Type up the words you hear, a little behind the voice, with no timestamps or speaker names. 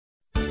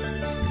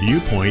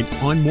Viewpoint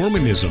on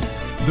Mormonism,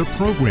 the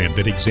program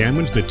that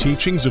examines the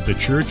teachings of the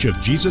Church of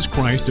Jesus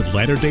Christ of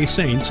Latter-day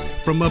Saints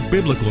from a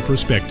biblical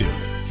perspective.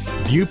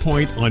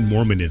 Viewpoint on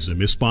Mormonism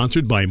is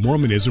sponsored by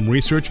Mormonism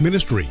Research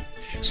Ministry.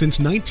 Since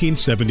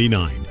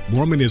 1979,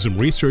 Mormonism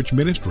Research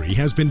Ministry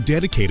has been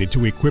dedicated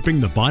to equipping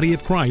the body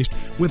of Christ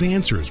with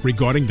answers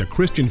regarding the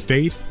Christian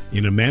faith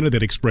in a manner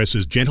that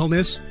expresses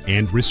gentleness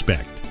and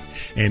respect.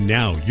 And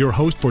now, your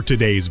host for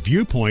today's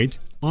Viewpoint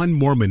on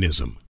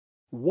Mormonism.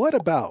 What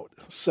about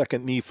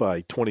 2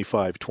 Nephi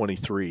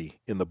 25:23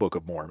 in the Book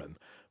of Mormon?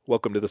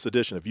 Welcome to this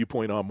edition of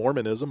Viewpoint on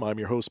Mormonism. I'm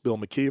your host, Bill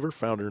McKeever,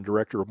 founder and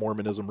director of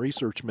Mormonism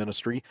Research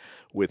Ministry.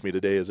 With me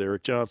today is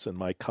Eric Johnson,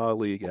 my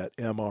colleague at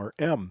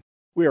MRM.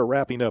 We are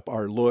wrapping up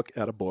our look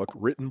at a book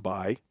written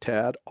by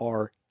Tad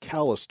R.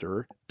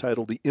 Callister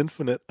titled The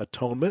Infinite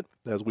Atonement.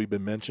 As we've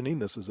been mentioning,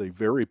 this is a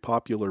very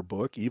popular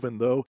book, even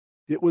though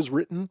it was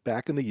written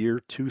back in the year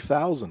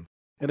 2000.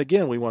 And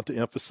again, we want to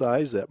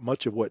emphasize that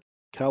much of what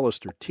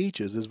Callister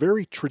teaches is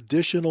very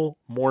traditional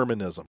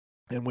Mormonism.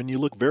 And when you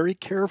look very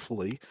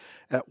carefully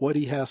at what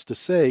he has to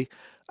say,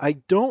 I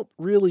don't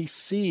really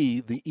see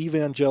the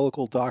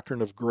evangelical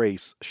doctrine of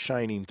grace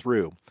shining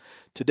through.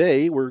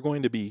 Today, we're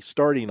going to be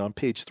starting on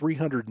page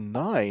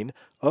 309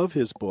 of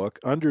his book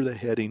under the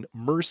heading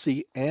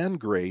Mercy and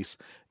Grace,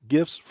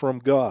 Gifts from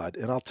God.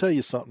 And I'll tell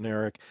you something,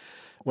 Eric.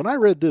 When I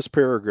read this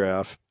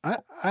paragraph,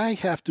 I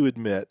have to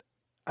admit,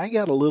 I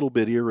got a little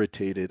bit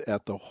irritated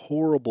at the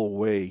horrible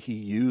way he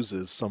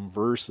uses some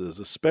verses,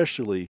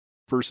 especially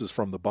verses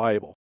from the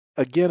Bible.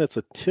 Again, it's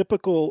a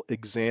typical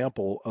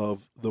example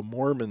of the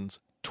Mormons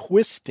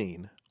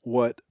twisting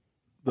what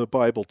the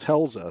Bible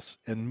tells us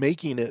and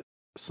making it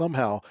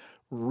somehow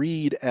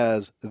read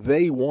as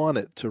they want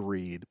it to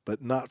read,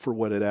 but not for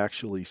what it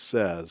actually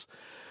says.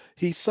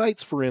 He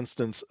cites, for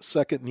instance,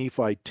 2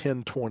 Nephi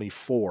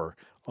 10:24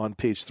 on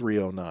page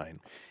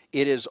 309.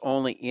 It is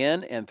only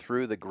in and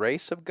through the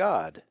grace of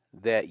God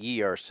that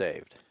ye are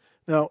saved.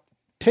 Now,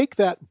 take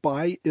that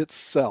by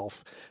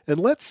itself, and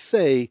let's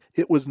say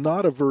it was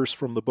not a verse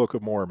from the Book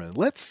of Mormon.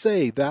 Let's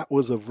say that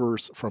was a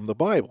verse from the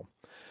Bible.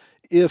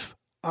 If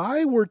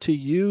I were to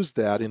use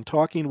that in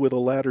talking with a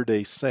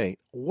Latter-day Saint,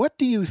 what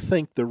do you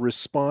think the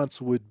response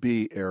would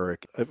be,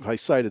 Eric? If I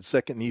cited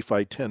 2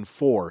 Nephi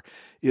 10:4,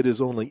 it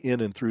is only in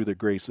and through the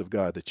grace of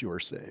God that you are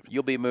saved.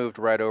 You'll be moved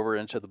right over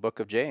into the book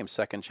of James,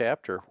 2nd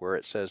chapter, where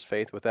it says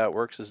faith without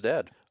works is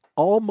dead.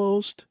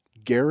 Almost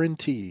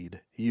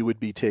guaranteed you would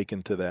be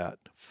taken to that.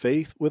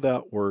 Faith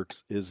without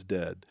works is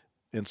dead.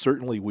 And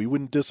certainly we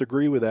wouldn't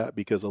disagree with that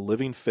because a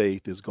living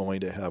faith is going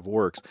to have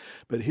works.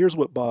 But here's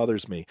what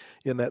bothers me.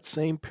 In that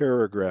same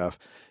paragraph,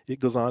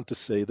 it goes on to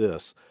say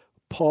this: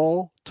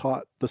 Paul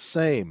taught the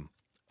same.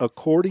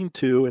 According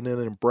to, and then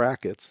in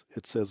brackets,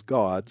 it says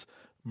God's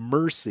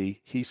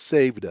mercy, he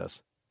saved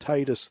us.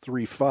 Titus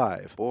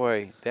 3:5.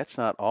 Boy, that's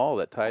not all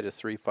that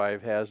Titus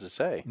 3:5 has to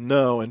say.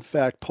 No, in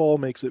fact, Paul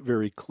makes it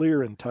very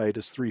clear in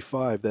Titus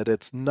 3:5 that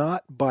it's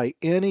not by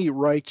any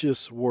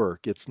righteous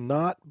work, it's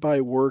not by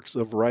works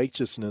of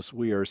righteousness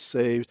we are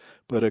saved,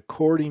 but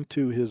according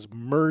to his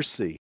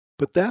mercy.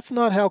 But that's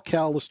not how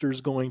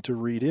Callister's going to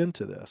read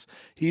into this.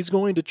 He's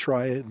going to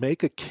try and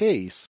make a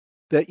case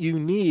that you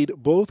need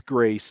both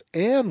grace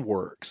and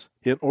works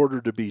in order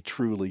to be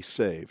truly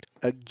saved.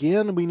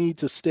 Again, we need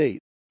to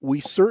state, we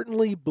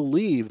certainly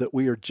believe that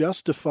we are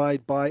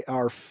justified by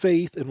our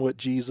faith in what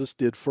Jesus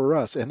did for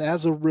us. And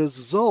as a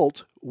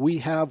result, we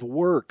have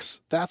works.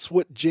 That's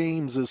what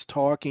James is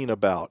talking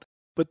about.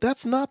 But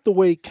that's not the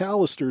way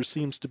Callister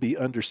seems to be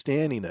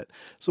understanding it.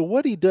 So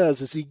what he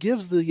does is he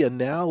gives the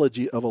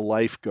analogy of a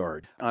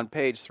lifeguard. On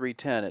page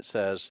 310 it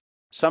says,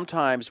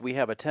 sometimes we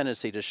have a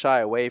tendency to shy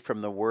away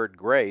from the word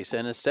grace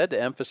and instead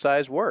to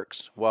emphasize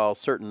works, while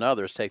certain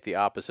others take the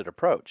opposite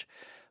approach.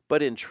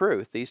 But in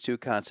truth, these two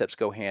concepts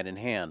go hand in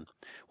hand.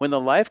 When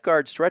the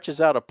lifeguard stretches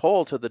out a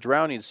pole to the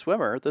drowning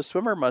swimmer, the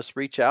swimmer must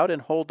reach out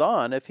and hold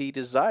on if he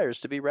desires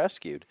to be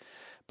rescued.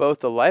 Both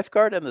the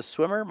lifeguard and the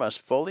swimmer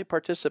must fully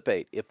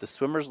participate if the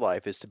swimmer's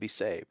life is to be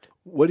saved.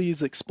 What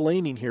he's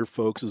explaining here,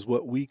 folks, is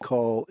what we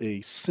call a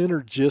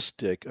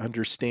synergistic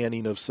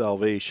understanding of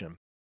salvation.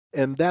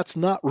 And that's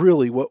not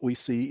really what we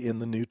see in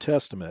the New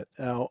Testament.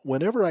 Now,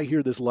 whenever I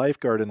hear this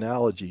lifeguard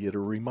analogy, it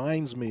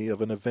reminds me of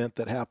an event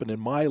that happened in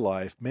my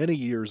life many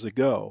years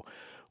ago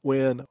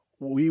when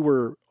we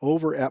were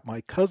over at my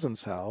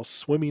cousin's house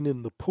swimming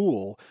in the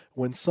pool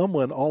when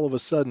someone all of a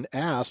sudden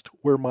asked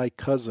where my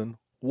cousin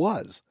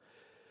was.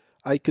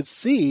 I could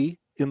see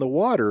in the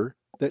water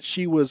that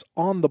she was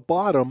on the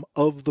bottom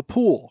of the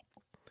pool.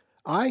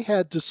 I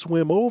had to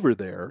swim over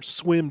there,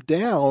 swim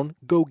down,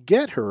 go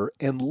get her,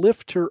 and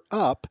lift her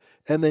up,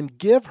 and then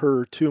give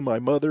her to my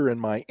mother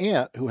and my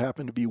aunt, who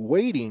happened to be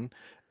waiting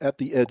at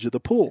the edge of the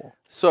pool.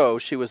 So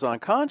she was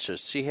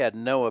unconscious. She had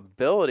no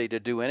ability to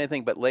do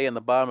anything but lay in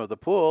the bottom of the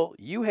pool.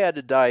 You had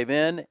to dive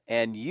in,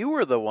 and you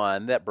were the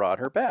one that brought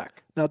her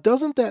back. Now,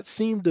 doesn't that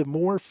seem to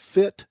more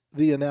fit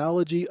the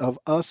analogy of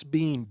us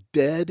being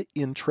dead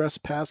in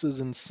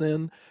trespasses and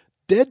sin?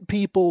 Dead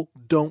people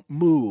don't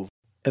move.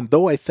 And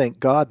though I thank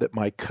God that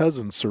my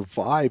cousin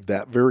survived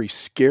that very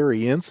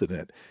scary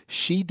incident,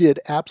 she did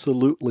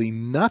absolutely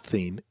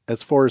nothing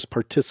as far as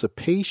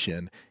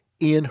participation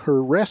in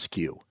her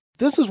rescue.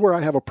 This is where I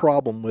have a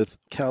problem with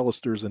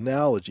Callister's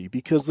analogy,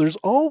 because there's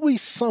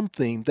always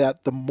something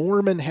that the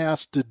Mormon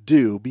has to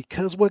do,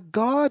 because what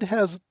God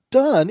has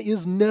done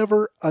is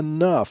never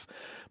enough.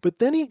 But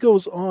then he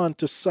goes on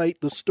to cite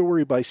the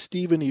story by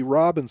Stephen E.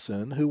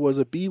 Robinson, who was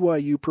a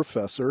BYU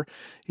professor.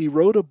 He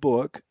wrote a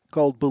book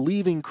called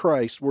Believing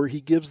Christ, where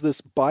he gives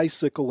this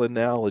bicycle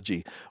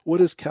analogy. What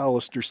does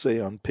Callister say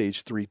on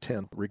page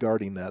 310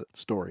 regarding that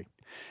story?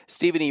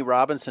 Stephen E.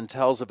 Robinson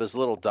tells of his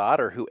little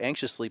daughter who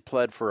anxiously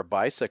pled for a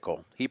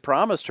bicycle. He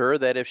promised her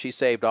that if she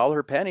saved all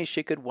her pennies,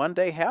 she could one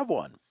day have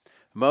one.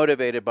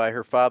 Motivated by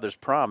her father's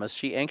promise,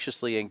 she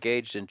anxiously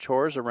engaged in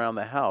chores around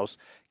the house,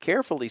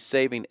 carefully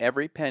saving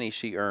every penny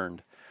she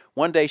earned.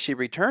 One day she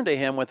returned to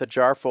him with a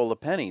jar full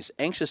of pennies,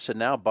 anxious to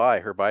now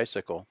buy her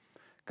bicycle.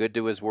 Good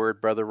to his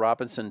word, Brother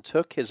Robinson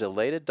took his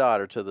elated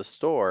daughter to the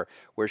store,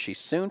 where she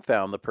soon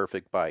found the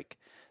perfect bike.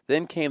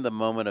 Then came the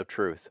moment of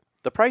truth.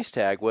 The price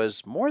tag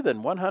was more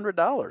than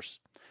 $100.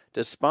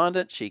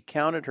 Despondent, she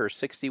counted her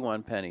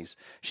 61 pennies.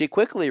 She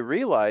quickly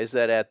realized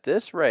that at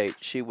this rate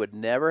she would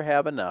never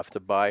have enough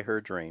to buy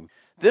her dream.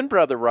 Then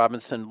Brother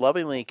Robinson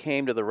lovingly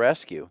came to the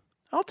rescue.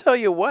 "I'll tell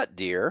you what,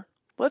 dear.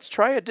 Let's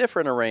try a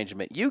different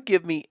arrangement. You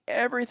give me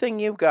everything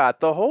you've got,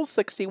 the whole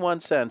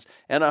 61 cents,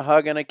 and a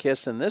hug and a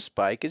kiss, and this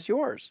bike is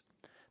yours."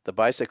 The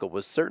bicycle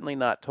was certainly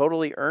not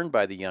totally earned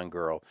by the young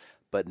girl,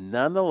 but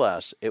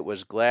nonetheless it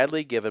was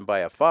gladly given by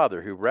a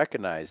father who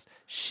recognized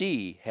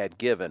she had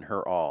given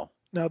her all.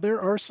 Now,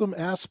 there are some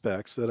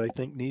aspects that I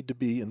think need to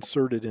be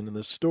inserted into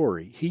this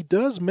story. He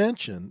does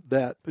mention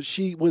that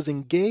she was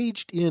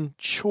engaged in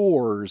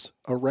chores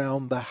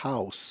around the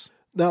house.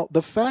 Now,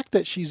 the fact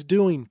that she's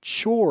doing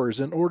chores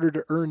in order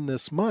to earn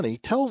this money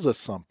tells us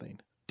something.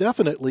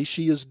 Definitely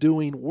she is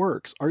doing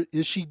works.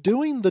 Is she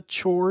doing the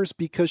chores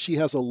because she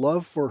has a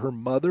love for her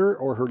mother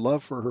or her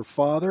love for her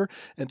father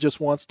and just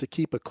wants to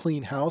keep a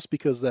clean house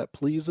because that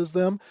pleases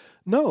them?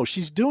 No,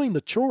 she's doing the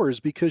chores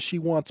because she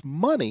wants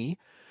money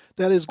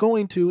that is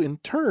going to, in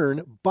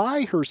turn,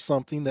 buy her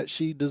something that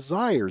she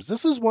desires.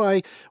 This is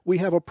why we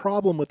have a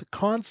problem with the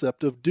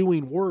concept of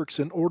doing works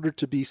in order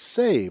to be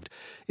saved.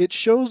 It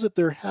shows that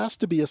there has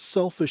to be a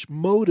selfish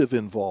motive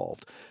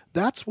involved.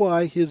 That's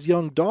why his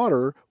young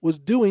daughter was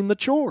doing the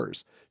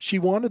chores. She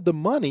wanted the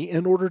money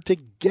in order to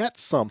get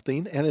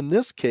something, and in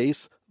this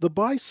case, the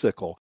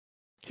bicycle.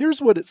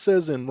 Here's what it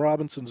says in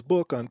Robinson's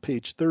book on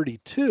page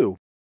 32.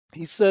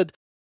 He said,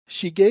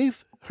 "She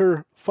gave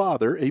her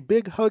father a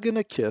big hug and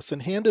a kiss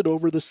and handed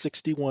over the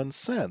 61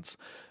 cents.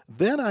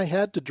 Then I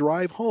had to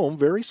drive home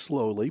very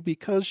slowly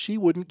because she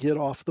wouldn't get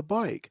off the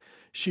bike.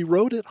 She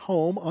rode it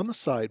home on the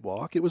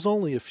sidewalk. It was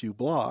only a few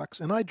blocks,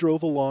 and I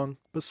drove along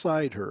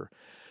beside her.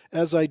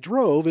 As I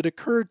drove, it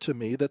occurred to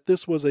me that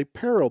this was a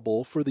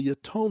parable for the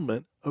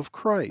atonement of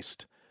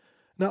Christ."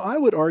 Now, I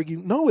would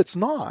argue, no, it's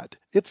not.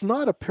 It's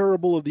not a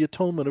parable of the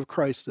atonement of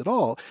Christ at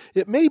all.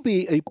 It may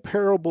be a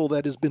parable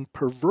that has been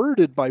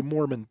perverted by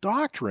Mormon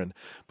doctrine,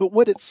 but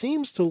what it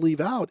seems to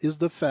leave out is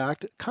the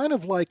fact, kind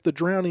of like the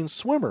drowning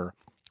swimmer,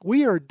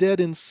 we are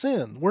dead in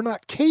sin. We're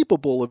not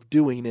capable of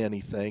doing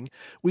anything.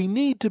 We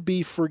need to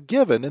be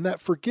forgiven, and that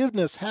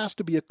forgiveness has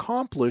to be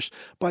accomplished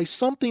by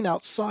something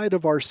outside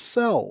of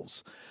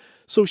ourselves.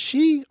 So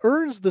she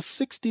earns the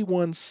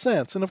 61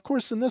 cents, and of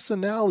course in this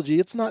analogy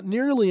it's not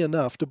nearly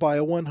enough to buy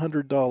a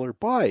 $100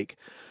 bike,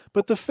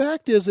 but the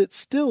fact is it's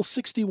still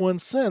 61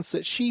 cents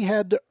that she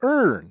had to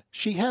earn.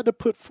 She had to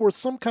put forth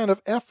some kind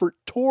of effort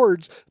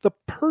towards the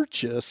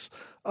purchase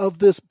of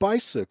this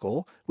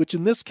bicycle, which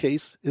in this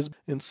case is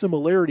in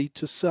similarity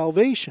to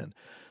salvation.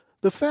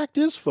 The fact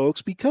is,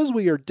 folks, because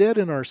we are dead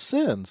in our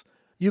sins,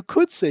 you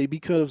could say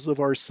because of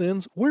our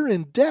sins we're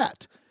in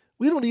debt.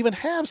 We don't even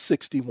have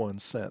 61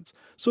 cents.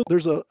 So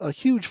there's a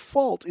huge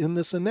fault in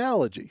this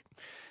analogy.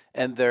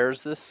 And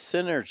there's the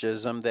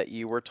synergism that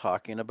you were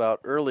talking about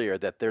earlier,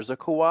 that there's a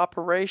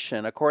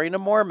cooperation, according to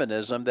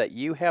Mormonism, that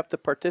you have to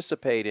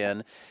participate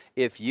in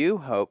if you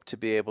hope to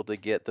be able to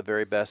get the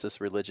very best this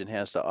religion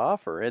has to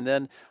offer. And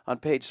then on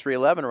page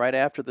 311, right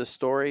after the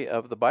story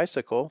of the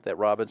bicycle that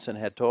Robinson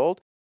had told,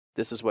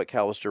 this is what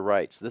Callister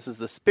writes. "This is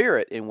the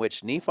spirit in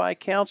which Nephi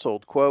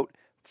counseled, quote,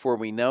 'For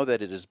we know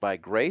that it is by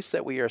grace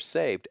that we are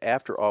saved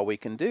after all we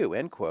can do,'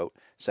 end quote,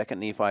 2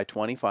 Nephi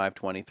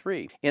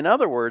 25:23. In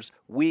other words,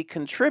 we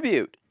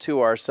contribute to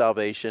our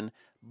salvation,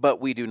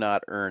 but we do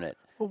not earn it.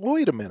 Well,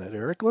 wait a minute,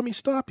 Eric. Let me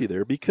stop you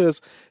there, because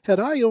had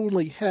I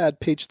only had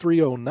page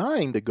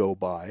 309 to go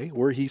by,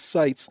 where he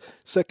cites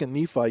 2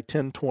 Nephi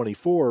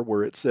 10:24,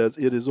 where it says,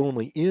 'It is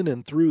only in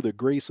and through the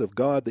grace of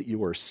God that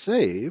you are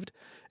saved,'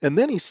 and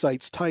then he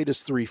cites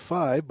Titus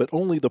 3:5, but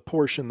only the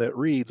portion that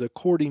reads,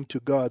 'According to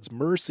God's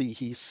mercy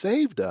he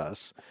saved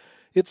us,'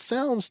 it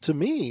sounds to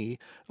me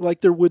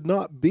like there would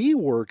not be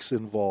works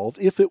involved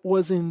if it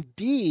was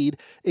indeed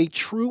a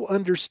true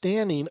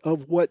understanding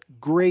of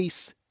what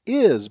grace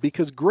is,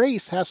 because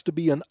grace has to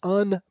be an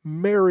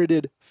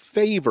unmerited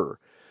favor.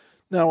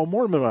 Now, a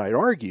Mormon might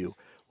argue,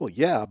 Well,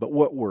 yeah, but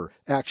what we're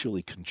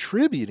actually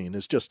contributing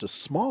is just a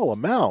small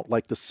amount,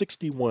 like the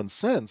 61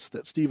 cents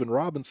that Stephen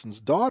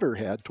Robinson's daughter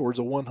had towards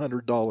a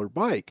 $100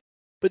 bike.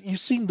 But you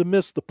seem to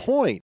miss the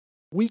point.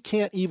 We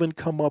can't even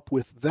come up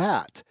with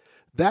that.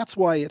 That's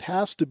why it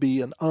has to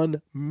be an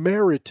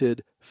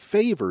unmerited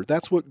favor.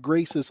 That's what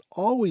grace has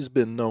always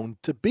been known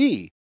to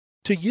be.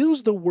 To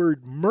use the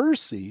word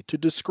mercy to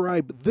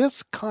describe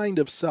this kind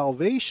of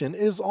salvation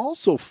is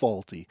also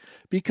faulty,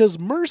 because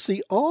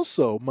mercy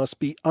also must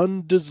be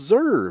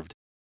undeserved.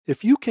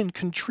 If you can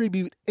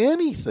contribute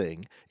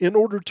anything in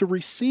order to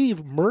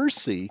receive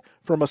mercy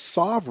from a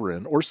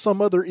sovereign or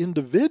some other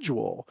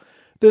individual,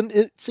 then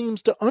it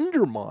seems to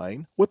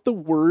undermine what the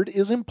word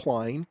is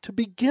implying to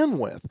begin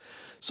with.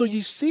 So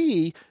you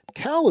see,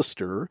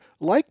 Callister,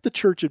 like the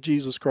Church of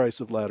Jesus Christ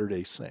of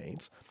Latter-day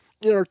Saints,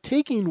 are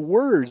taking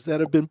words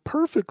that have been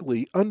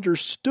perfectly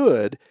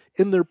understood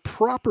in their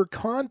proper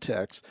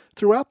context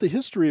throughout the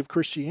history of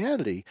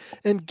Christianity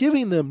and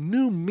giving them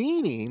new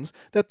meanings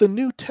that the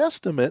New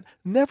Testament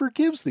never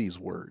gives these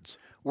words.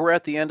 We're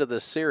at the end of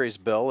this series,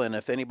 Bill, and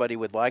if anybody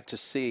would like to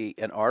see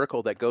an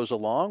article that goes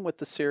along with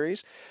the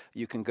series,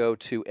 you can go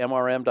to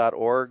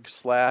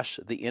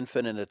mrm.org/The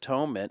Infinite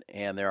Atonement,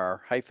 and there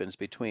are hyphens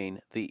between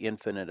The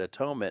Infinite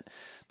Atonement.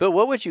 But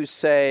what would you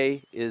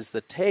say is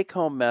the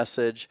take-home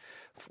message,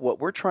 what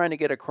we're trying to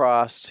get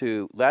across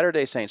to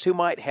Latter-day Saints who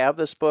might have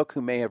this book,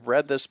 who may have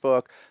read this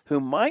book, who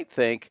might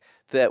think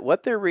that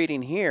what they're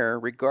reading here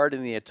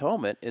regarding the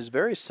atonement is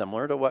very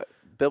similar to what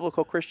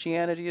biblical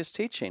Christianity is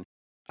teaching?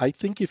 I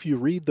think if you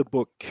read the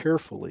book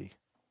carefully,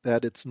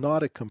 that it's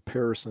not a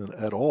comparison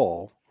at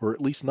all, or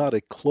at least not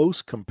a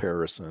close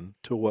comparison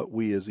to what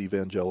we as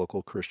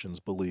evangelical Christians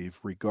believe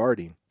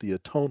regarding the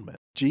atonement.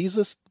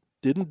 Jesus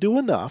didn't do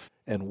enough,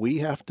 and we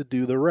have to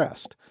do the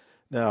rest.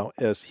 Now,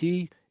 as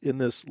he, in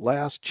this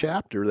last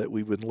chapter that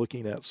we've been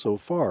looking at so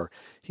far,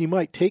 he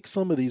might take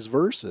some of these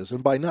verses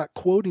and by not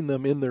quoting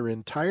them in their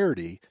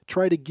entirety,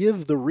 try to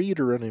give the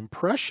reader an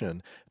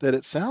impression that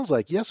it sounds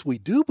like, yes, we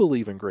do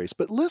believe in grace,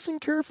 but listen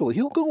carefully.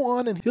 He'll go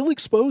on and he'll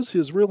expose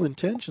his real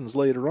intentions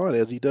later on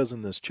as he does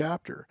in this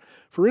chapter.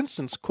 For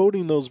instance,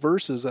 quoting those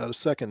verses out of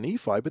 2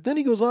 Nephi, but then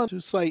he goes on to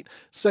cite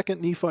 2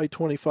 Nephi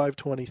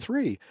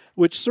 25:23,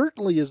 which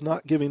certainly is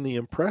not giving the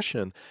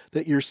impression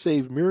that you're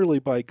saved merely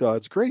by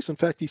God's grace. In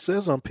fact, he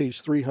says on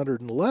page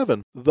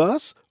 311,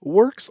 thus,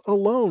 works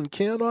alone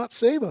cannot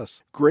save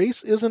us.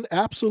 Grace is an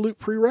absolute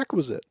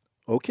prerequisite.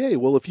 Okay,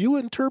 well, if you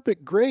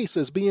interpret grace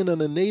as being an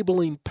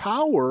enabling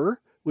power,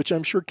 which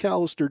I'm sure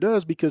Callister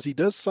does because he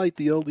does cite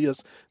the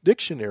LDS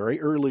dictionary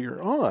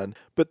earlier on,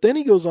 but then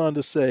he goes on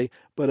to say,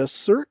 but a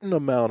certain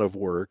amount of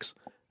works,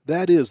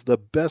 that is the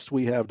best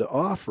we have to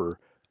offer,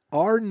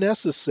 are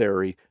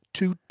necessary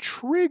to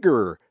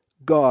trigger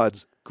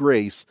God's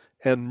grace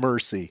and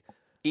mercy.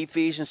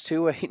 Ephesians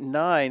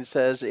 2:8-9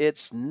 says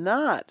it's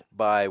not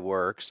by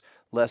works,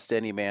 lest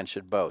any man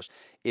should boast.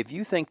 If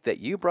you think that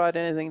you brought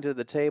anything to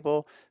the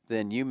table,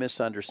 then you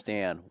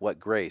misunderstand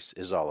what grace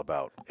is all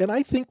about. And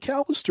I think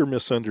Callister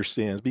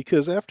misunderstands,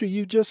 because after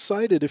you just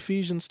cited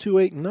Ephesians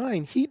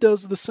 2:8-9, he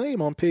does the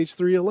same on page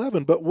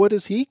 311. But what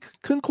does he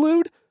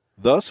conclude?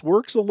 Thus,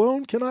 works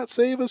alone cannot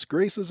save us.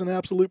 Grace is an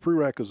absolute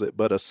prerequisite,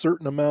 but a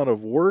certain amount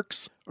of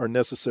works are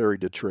necessary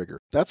to trigger.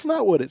 That's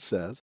not what it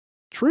says.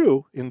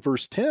 True, in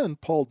verse 10,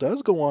 Paul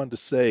does go on to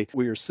say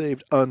we are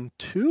saved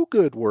unto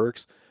good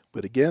works,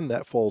 but again,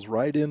 that falls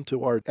right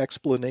into our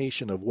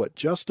explanation of what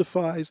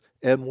justifies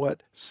and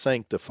what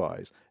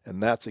sanctifies,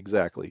 and that's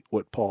exactly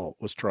what Paul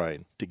was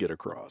trying to get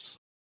across.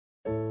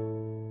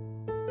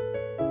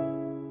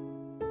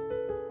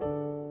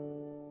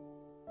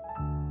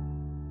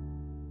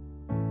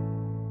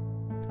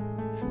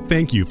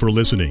 Thank you for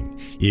listening.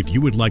 If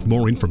you would like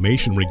more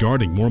information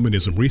regarding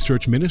Mormonism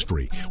Research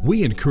Ministry,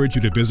 we encourage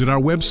you to visit our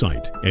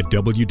website at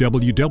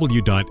www.mrm.org,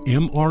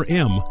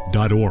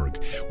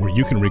 where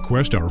you can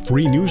request our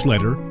free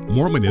newsletter,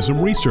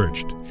 Mormonism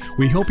Researched.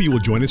 We hope you will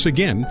join us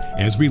again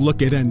as we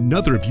look at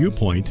another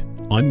viewpoint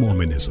on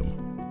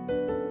Mormonism.